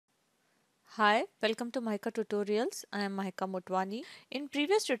Hi, welcome to Mahika Tutorials. I am Mahika Motwani. In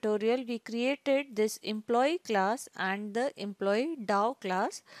previous tutorial, we created this employee class and the employee DAO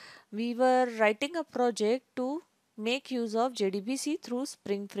class. We were writing a project to make use of JDBC through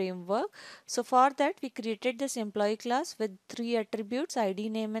Spring Framework. So for that, we created this employee class with three attributes: ID,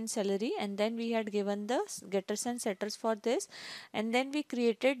 name, and salary. And then we had given the getters and setters for this. And then we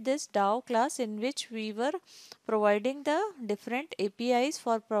created this DAO class in which we were providing the different APIs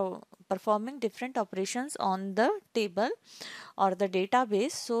for performing different operations on the table or the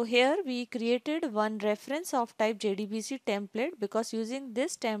database. So here we created one reference of type JdBc template, because using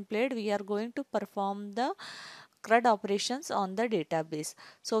this template we are going to perform the CRUD operations on the database.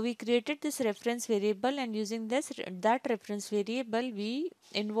 So we created this reference variable, and using that reference variable we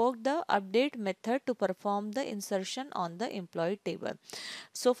invoked the update method to perform the insertion on the employee table.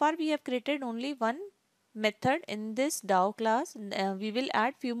 So far we have created only one method in this DAO class. We will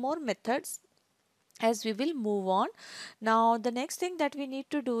add few more methods as we will move on. Now the next thing that we need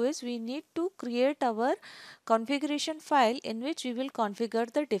to do is we need to create our configuration file in which we will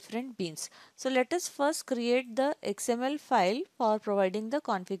configure the different beans. So let us first create the XML file for providing the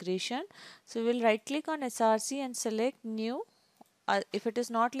configuration. So we will right click on SRC and select new. If it is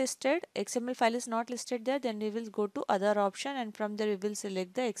not listed, XML file is not listed there, then we will go to other option, and from there we will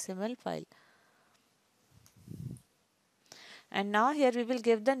select the XML file. And now here we will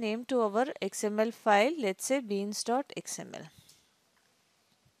give the name to our XML file, let's say beans.xml.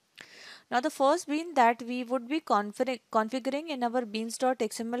 Now the first bean that we would be configuring in our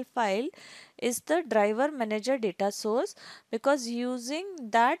beans.xml file is the driver manager data source, because using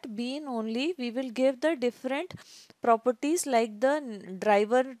that bean only we will give the different properties like the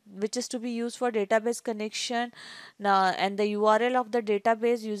driver which is to be used for database connection, and the URL of the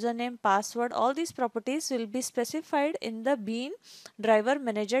database, username, password. All these properties will be specified in the bean driver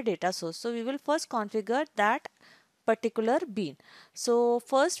manager data source. So we will first configure that particular bean. So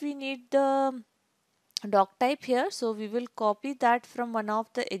first we need the doc type here, so we will copy that from one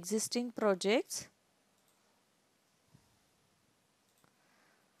of the existing projects.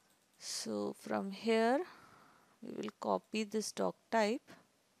 So from here we will copy this doc type,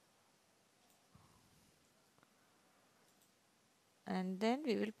 and then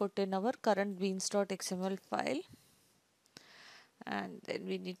we will put in our current beans.xml file, and then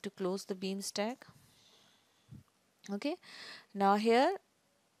we need to close the beans tag. Okay, now here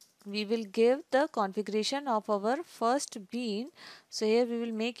we will give the configuration of our first bean. So here we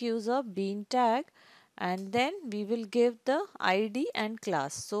will make use of bean tag, and then we will give the ID and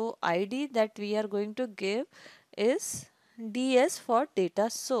class. So ID that we are going to give is DS for data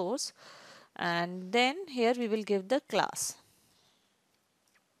source, and then here we will give the class.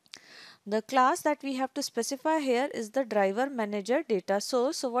 The class that we have to specify here is the driver manager data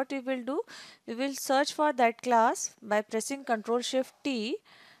source. So what we will do, we will search for that class by pressing Ctrl Shift T,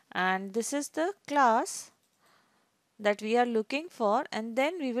 and this is the class that we are looking for, and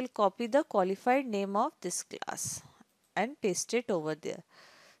then we will copy the qualified name of this class and paste it over there.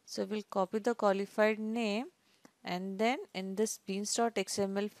 So we'll copy the qualified name, and then in this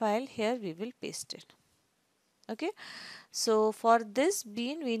beans.xml file here we will paste it. Okay, so for this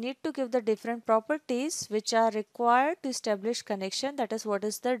bean we need to give the different properties which are required to establish connection, that is what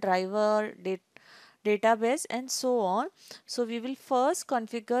is the driver database and so on. So we will first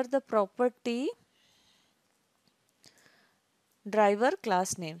configure the property driver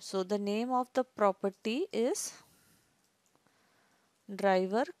class name. So the name of the property is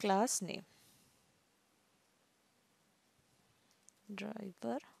driver class name.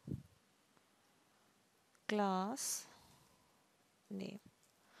 Driver class name.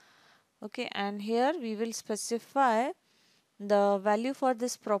 Okay, and here we will specify the value for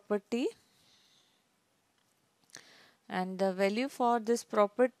this property, and the value for this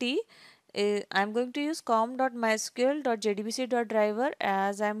property is, I'm going to use com.mysql.jdbc.driver,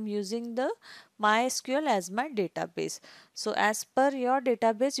 as I'm using the MySQL as my database. So as per your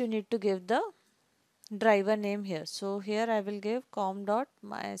database you need to give the driver name here. So here I will give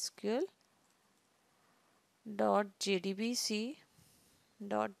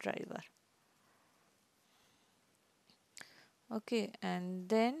com.mysql.jdbc.driver. Okay, and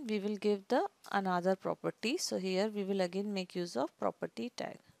then we will give the another property. So here we will again make use of property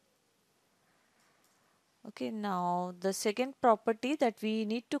tag. Okay, now the second property that we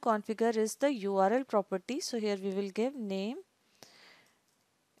need to configure is the URL property. So here we will give name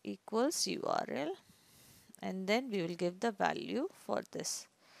equals URL, and then we will give the value for this.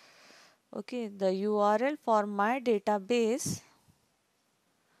 Okay, the URL for my database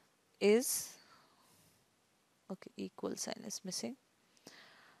is, okay, equal sign is missing.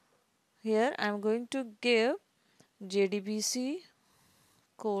 Here I am going to give JDBC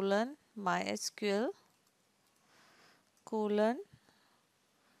colon MySQL colon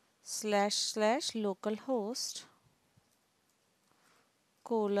 / localhost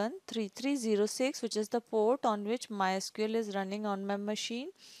colon 3306, which is the port on which MySQL is running on my machine,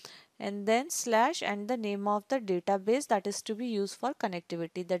 and then / and the name of the database that is to be used for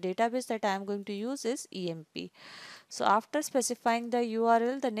connectivity. The database that I am going to use is EMP. So after specifying the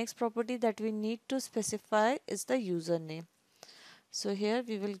URL, the next property that we need to specify is the username. So here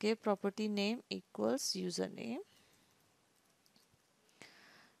we will give property name equals username,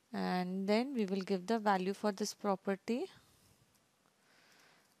 and then we will give the value for this property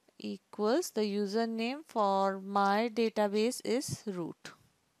equals the username for my database is root,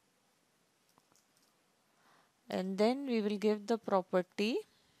 and then we will give the property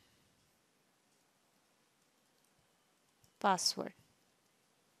password.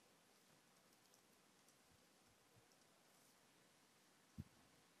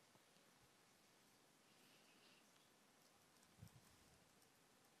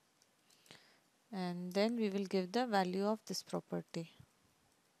 And then we will give the value of this property.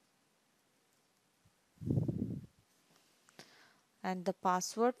 And the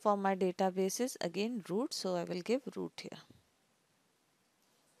password for my database is again root, so I will give root here.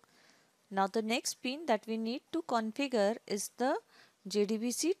 Now the next bean that we need to configure is the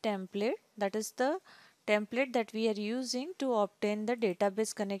JDBC template, that is the template that we are using to obtain the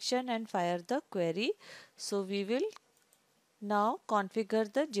database connection and fire the query. So we will now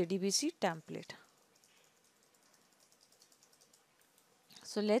configure the JDBC template.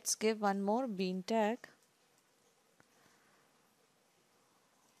 So let's give one more bean tag,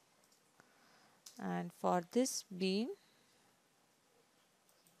 and for this bean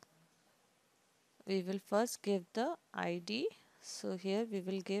we will first give the ID. So here we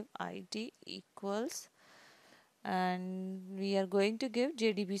will give ID equals, and we are going to give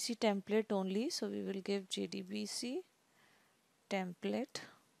JDBC template only, so we will give JDBC template,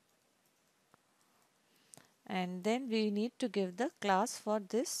 and then we need to give the class for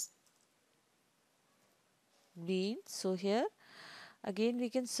this bean. So here again we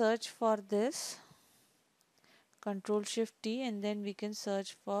can search for this, Control Shift T, and then we can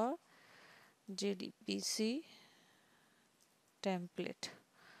search for JDBC template.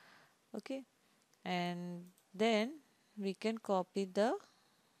 Okay, and then we can copy the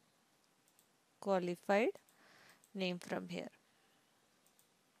qualified name from here.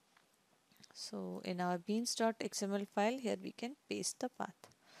 So in our beans.xml file, here we can paste the path.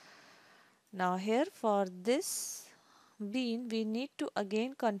 Now here for this bean we need to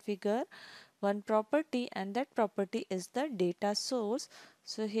again configure one property, and that property is the data source.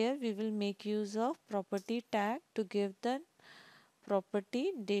 So here we will make use of property tag to give the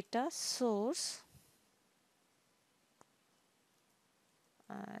property data source,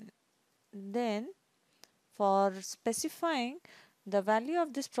 and then for specifying the value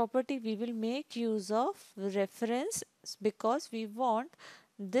of this property we will make use of reference, because we want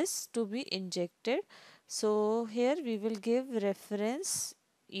this to be injected. So here we will give reference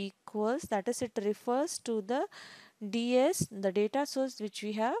equals, that is it refers to the DS, the data source which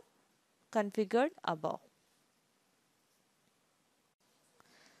we have configured above.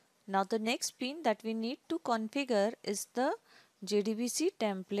 Now the next bean that we need to configure is the JDBC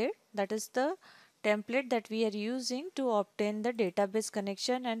template, that is the template that we are using to obtain the database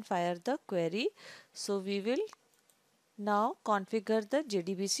connection and fire the query. So we will now configure the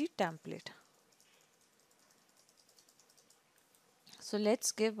JDBC template. So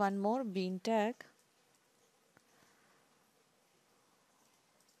let's give one more bean tag,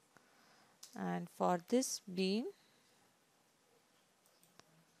 and for this bean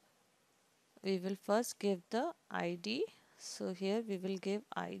we will first give the ID. So here we will give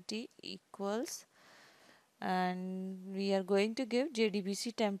ID equals, and we are going to give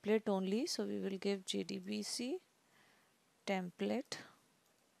JDBC template only, so we will give JDBC template,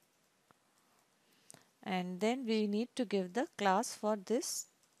 and then we need to give the class for this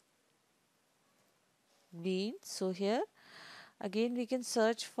bean. So here again we can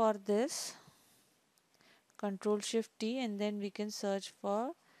search for this, Control Shift T, and then we can search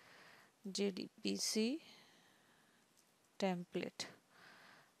for JDBC template.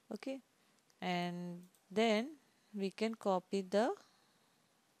 Okay, and then we can copy the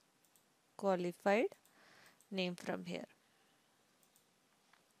qualified name from here.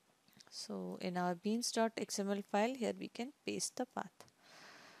 So in our beans.xml file, here we can paste the path.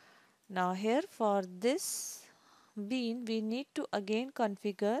 Now here for this bean we need to again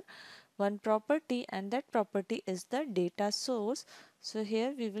configure one property, and that property is the data source. So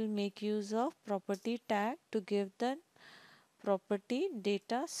here we will make use of property tag to give the property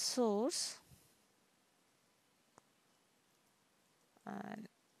data source, and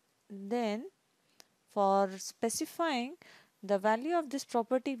then for specifying the value of this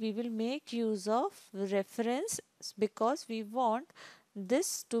property we will make use of reference because we want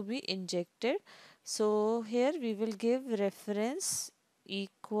this to be injected. So here we will give reference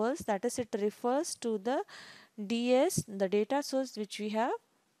equals, that is, it refers to the DS, the data source which we have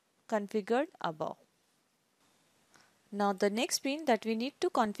configured above. Now the next bean that we need to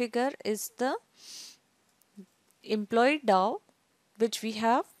configure is the employee DAO, which we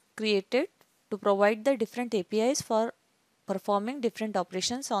have created to provide the different APIs for performing different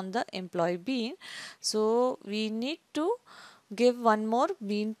operations on the employee bean. So we need to give one more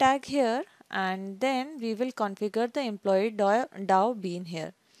bean tag here, and then we will configure the employee DAO bean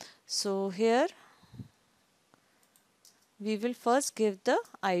here. So here we will first give the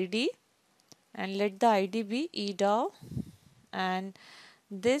ID and let the ID be eDAO, and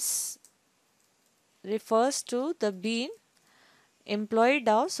this refers to the bean employee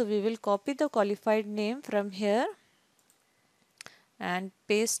DAO. So we will copy the qualified name from here and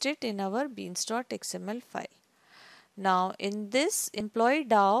paste it in our beans.xml file. Now in this employee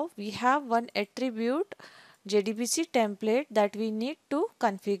DAO we have one attribute JdBC template that we need to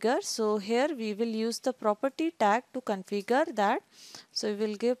configure. So here we will use the property tag to configure that. So we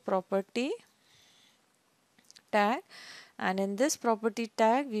will give property tag, and in this property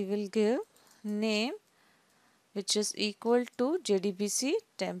tag we will give name, which is equal to JdBC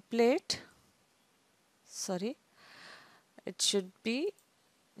template, it should be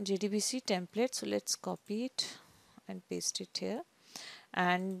JdBC template. So let's copy it and paste it here,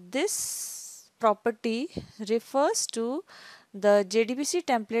 and this property refers to the JdBC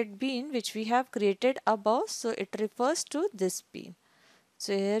template bean which we have created above. So it refers to this bean.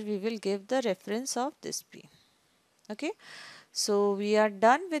 So here we will give the reference of this bean. Okay, so we are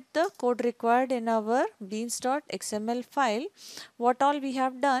done with the code required in our beans.xml file. What all we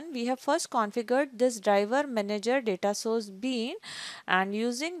have done, we have first configured this driver manager data source bean, and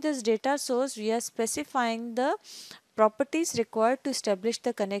using this data source we are specifying the properties required to establish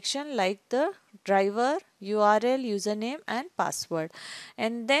the connection, like the driver, URL, username and password.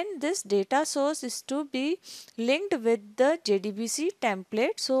 And then this data source is to be linked with the JdBC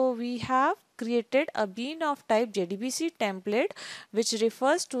template. So we have created a bean of type JdBC template which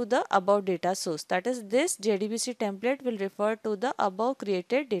refers to the above data source. That is, this JdBC template will refer to the above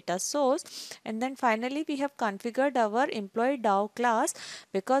created data source. And then finally we have configured our employee DAO class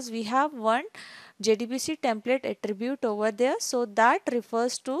because we have one JdBC template attribute over there, so that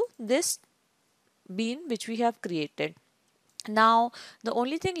refers to this bean which we have created. Now the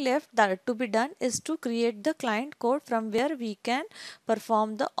only thing left that to be done is to create the client code from where we can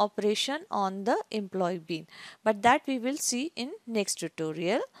perform the operation on the employee bean, but that we will see in next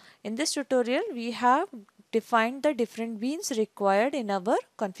tutorial. In this tutorial we have defined the different beans required in our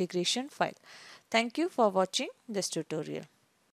configuration file. Thank you for watching this tutorial.